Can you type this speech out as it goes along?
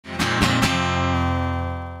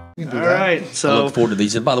All right, so I look forward to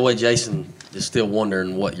these. And by the way, Jason is still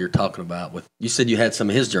wondering what you're talking about. You said you had some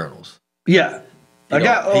of his journals. Yeah. He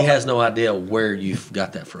has no idea where you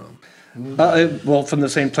got that from. Well, from the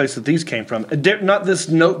same place that these came from. Not this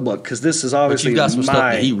notebook, because this is obviously got some stuff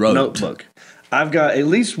that he wrote. Notebook. I've got at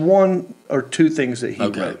least one or two things that he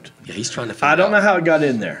wrote. Yeah, he's trying to figure out. I don't know how it got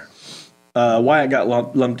in there. Why it got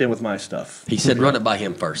lumped in with my stuff. He said run it by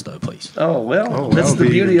him first, though, please. Oh, well, that's the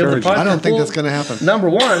beauty of the podcast. I don't think that's going to happen. Number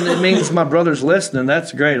one, it means my brother's listening.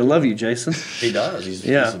 That's great. I love you, Jason. He does. He's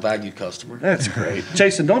a valued customer. That's great.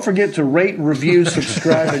 Jason, don't forget to rate, review,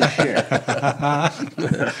 subscribe, and share.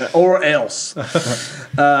 Or else.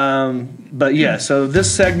 But yeah, so this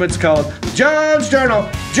segment's called Jon's Journal.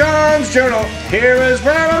 Jon's Journal. Here is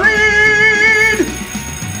what I read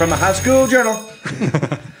from a high school journal.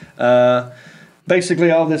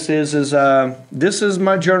 Basically, all this is this is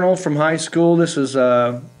my journal from high school. This is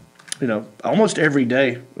almost every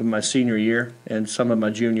day of my senior year and some of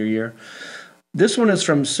my junior year. This one is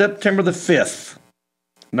from September the 5th,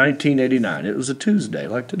 1989. It was a Tuesday,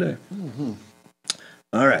 like today. Mm-hmm.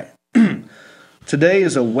 All right. Today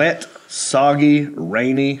is a wet, soggy,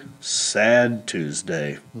 rainy, sad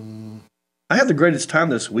Tuesday. I had the greatest time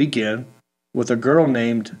this weekend with a girl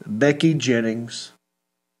named Becky Jennings.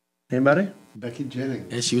 Anybody? Becky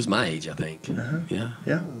Jennings. Yeah, she was my age, I think. Yeah.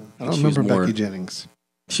 I don't remember Becky Jennings.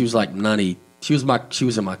 She was like 90. She was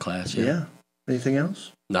in my class. Yeah. Anything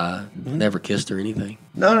else? Nah, never kissed her or anything.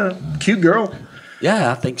 No. Cute girl.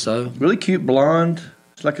 Yeah, I think so. Really cute, blonde.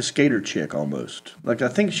 It's like a skater chick almost. Like I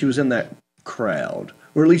think she was in that crowd,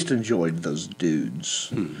 or at least enjoyed those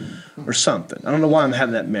dudes, or something. I don't know why I'm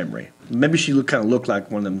having that memory. Maybe she kind of looked like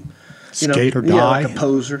one of them. Skate or die. Yeah, like a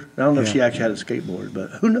poser. I don't know if she actually had a skateboard, but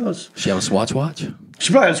who knows? She had a Swatch watch?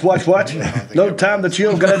 She probably has a watch. No time that you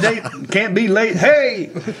don't got a date. Can't be late.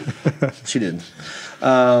 Hey! She didn't.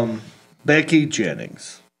 Becky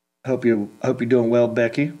Jennings. Hope you're doing well,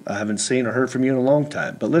 Becky. I haven't seen or heard from you in a long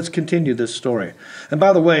time, but let's continue this story. And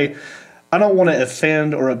by the way, I don't want to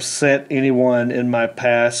offend or upset anyone in my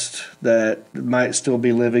past that might still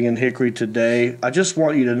be living in Hickory today. I just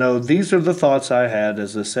want you to know these are the thoughts I had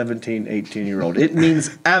as a 17, 18-year-old. It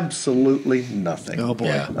means absolutely nothing. Oh, boy.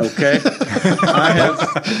 Yeah. Okay? I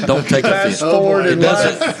have don't take offense. Forward It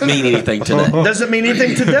doesn't mean anything today. Doesn't mean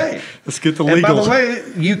anything today. Let's get the And by legal. the way,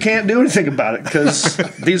 you can't do anything about it because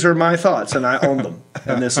these are my thoughts and I own them.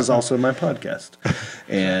 And this is also my podcast.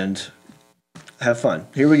 And have fun.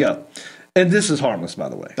 Here we go. And this is harmless, by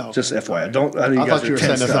the way. Oh, just FYI. I thought you were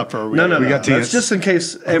setting us up for a real. No. We got That's just in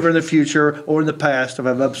case ever in the future or in the past, if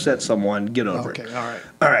I've upset someone, get over it. Okay, all right.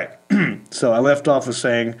 All right. So I left off with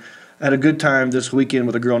saying I had a good time this weekend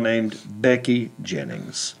with a girl named Becky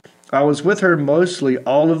Jennings. I was with her mostly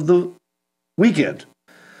all of the weekend.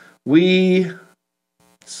 We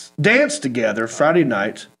danced together Friday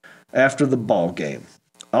night after the ball game.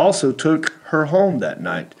 I also took her home that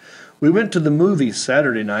night. We went to the movies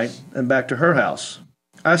Saturday night and back to her house.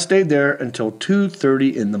 I stayed there until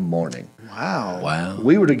 2:30 in the morning. Wow.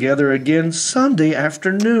 We were together again Sunday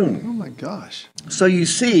afternoon. Oh, my gosh. So you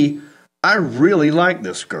see, I really like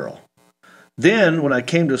this girl. Then, when I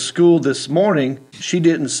came to school this morning, she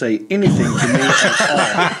didn't say anything to me at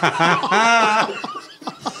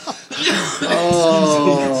all.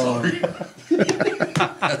 Oh.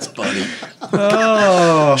 That's funny.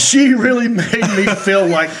 Oh. She really made me feel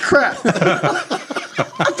like crap.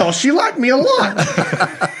 I thought she liked me a lot.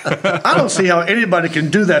 I don't see how anybody can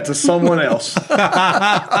do that to someone else.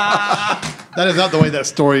 That is not the way that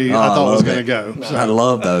story I thought was going to go. So. I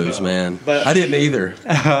love those, man. I didn't either.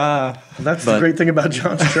 That's the great thing about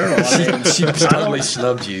Jon's journal. I mean, She totally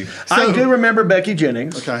snubbed you. I do remember Becky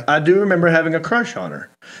Jennings. Okay. I do remember having a crush on her.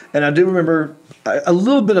 And I do remember a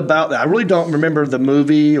little bit about that. I really don't remember the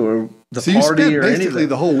movie or the So you party spent or basically anything.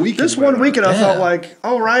 the whole weekend. This one weekend, I Yeah. thought like,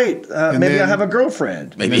 all right, maybe then- I have a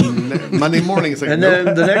girlfriend. Maybe. Monday morning, it's like, And nope.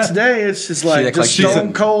 then the next day, it's just like acts just like she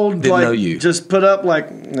stone cold, didn't like know you. just put up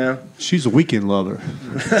like, no. She's a weekend lover.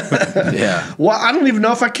 Yeah. Well, I don't even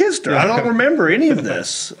know if I kissed her. I don't remember any of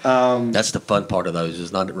this. That's the fun part of those,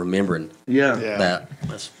 is not remembering Yeah. that.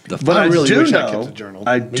 That's the fun. But I really do wish I know. kept a journal.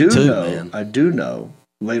 I do too, know. man. I do know.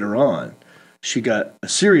 Later on, she got a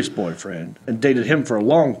serious boyfriend and dated him for a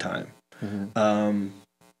long time.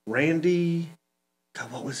 Randy.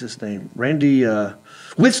 God, what was his name? Randy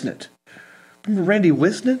Wisnett. Remember Randy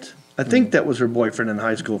Wisnett? I think that was her boyfriend in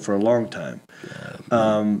high school for a long time.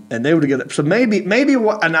 And they were together. So maybe,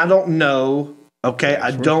 and I don't know. Okay,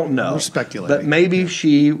 I don't know. We're speculating. But maybe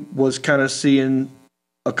she was kind of seeing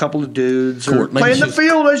a couple of dudes or Court, maybe playing the she's-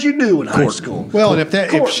 field as you do in high school. Well, and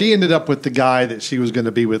if she ended up with the guy that she was going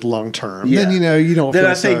to be with long term, Yeah. then you don't. Then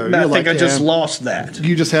feel I think so, I you're think like, I just yeah, lost that.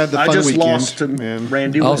 You just had the I fun just weekend. lost to man.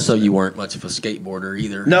 Randy. Also, Wilson. you weren't much of a skateboarder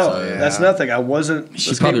either. No, so- that's nothing. I wasn't.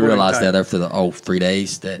 She a probably skateboarding realized type. that after the 3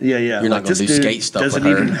 days that Yeah. you're not Like, going to this do dude skate stuff with doesn't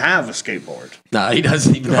her. even have a skateboard. No, he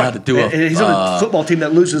doesn't even know how to do And he's on a football team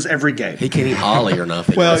that loses every game. He can't even ollie or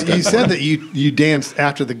nothing. Well, Let's go you for said it. that you danced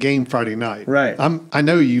after the game Friday night, Right. I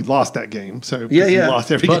know you lost that game, so Yeah. you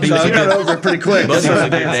lost every But game. he was So a I got good- over it pretty quick. But he was a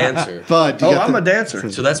good dancer. But you Oh, got I'm the- a dancer.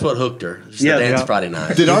 So that's what hooked her. Just Yeah. the dance Yeah. Friday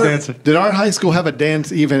night. Did our high school have a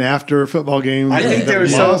dance even after football games? I think that they were we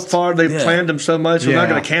so lost? far, they Yeah. planned them so much, we're not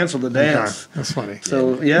going to cancel the Okay, dance. that's funny.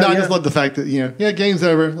 So, No, I yeah. just love the fact that game's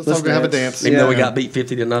over. Let's all go have a dance. Even though we Yeah. got beat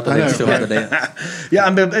 50 to nothing, I they know. still had to dance. Yeah,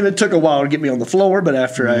 and it took a while to get me on the floor, but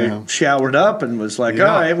after I showered up and was like,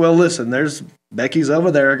 Yeah. all right, well, listen, there's Becky's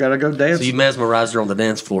over there. I got to go dance. So you mesmerized her on the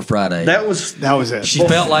dance floor Friday. That was it. She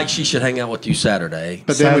felt like she should hang out with you Saturday.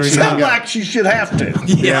 But then when she Saturday hung felt out, like she should have to.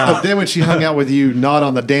 but then when she hung out with you, not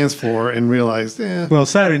on the dance floor, and realized, Well,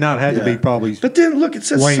 Saturday night had to be probably. But then look, it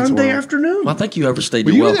says Wayne's Sunday World. afternoon. Well, I think you overstayed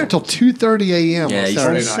well, your you were there welcome. till 2:30 a.m. Yeah, on you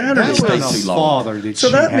Saturday said night. Saturday. That Stayed was too long. Father did So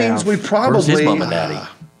she that have. means we Where's probably. his mom and daddy?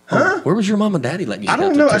 Where was your mom and daddy letting you? I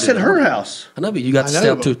don't know. I said her house. I know, but you got to I stay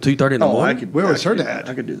know, up to 2:30 in the Oh, I morning. could. Where was I her could- dad?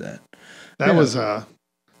 I could do that. That was. I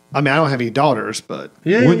mean, I don't have any daughters, but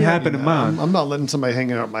Wouldn't happen to mine. I'm not letting somebody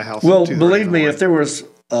hang out at my house. Well, at 2:30 believe in the me, morning. if there was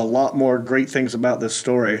a lot more great things about this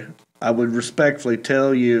story, I would respectfully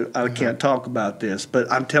tell you I can't talk about this.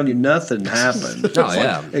 But I'm telling you, nothing happened. Oh,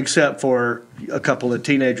 yeah. Except for a couple of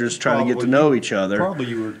teenagers trying to get to know each other. Probably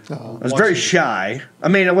you were. I was very shy. I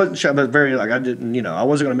mean, I wasn't shy, but very I didn't, I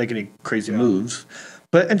wasn't going to make any crazy moves.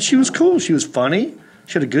 And she was cool. She was funny.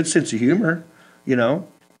 She had a good sense of humor,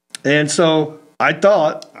 And so I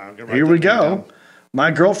thought, here we go.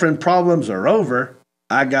 My girlfriend problems are over.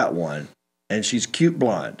 I got one, and she's cute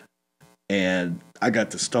blonde. And I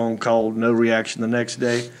got the stone cold, no reaction the next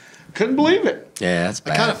day. Couldn't believe it. Yeah, that's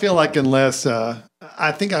bad. I kind of feel like unless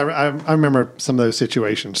I think I remember some of those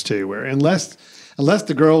situations too, where unless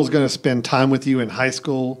the girl is going to spend time with you in high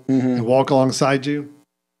school and walk alongside you,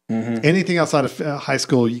 anything outside of high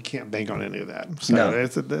school, you can't bank on any of that. So No.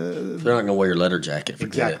 it's They're not going to wear your letter jacket.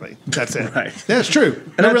 Forget exactly that's it. Right. That's true.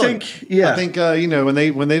 And I really. think, yeah. I think when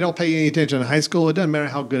they don't pay any attention in high school, it doesn't matter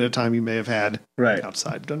how good a time you may have had Right.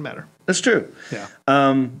 outside. It doesn't matter. That's true. Yeah.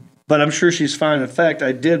 But I'm sure she's fine. In fact,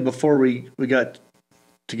 I did before we got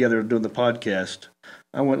together doing the podcast.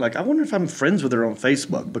 I went I wonder if I'm friends with her on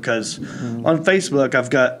Facebook because on Facebook I've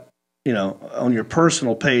got, on your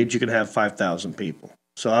personal page you can have 5,000 people.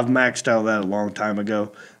 So I've maxed out that a long time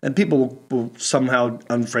ago, and people will somehow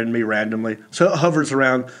unfriend me randomly. So it hovers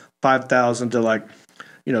around 5,000 to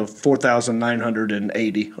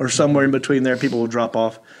 4,980 or somewhere in between there. People will drop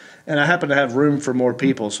off. And I happen to have room for more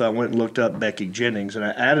people, so I went and looked up Becky Jennings, and I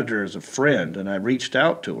added her as a friend, and I reached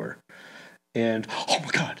out to her. And, oh,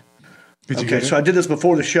 my God. Okay, so I did this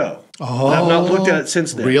before the show. Oh. I've not looked at it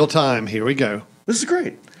since then. Real time. Here we go. This is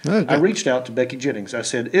great. Okay. I reached out to Becky Jennings. I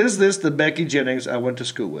said, is this the Becky Jennings I went to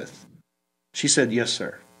school with? She said, yes,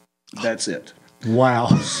 sir. That's it. Wow.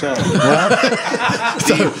 So,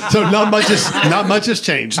 So not much has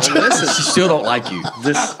changed. listen, She still don't like you.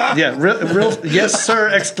 real, yes, sir,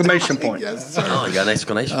 exclamation point. Oh, you got an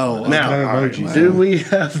explanation. Oh, Now, emojis. do we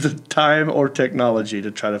have the time or technology to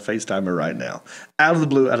try to FaceTime her right now? Out of the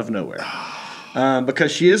blue, out of nowhere.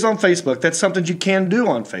 Because she is on Facebook. That's something you can do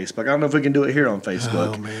on Facebook. I don't know if we can do it here on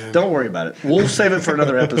Facebook. Oh, man. Don't worry about it. We'll save it for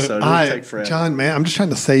another episode. It'll take forever. John, man, I'm just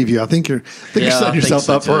trying to save you. I think you're Yeah, I setting think yourself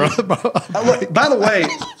so, up for too. Look, by the way,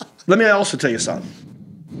 let me also tell you something.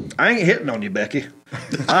 I ain't hitting on you, Becky.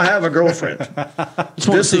 I have a girlfriend.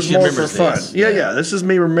 This is more for fun. Yeah. This is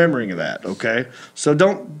me remembering that. Okay, so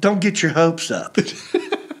don't get your hopes up.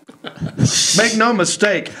 Make no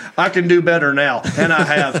mistake, I can do better now, and I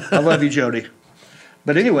have. I love you, Jody.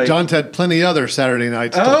 But anyway, John's had plenty other Saturday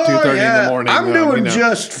nights till 2:30 in the morning. I'm doing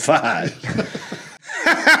just fine.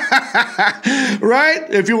 Right?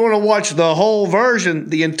 If you want to watch the whole version,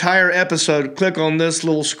 the entire episode, click on this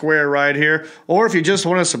little square right here. Or if you just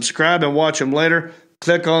want to subscribe and watch them later,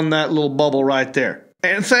 click on that little bubble right there.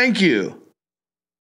 And thank you.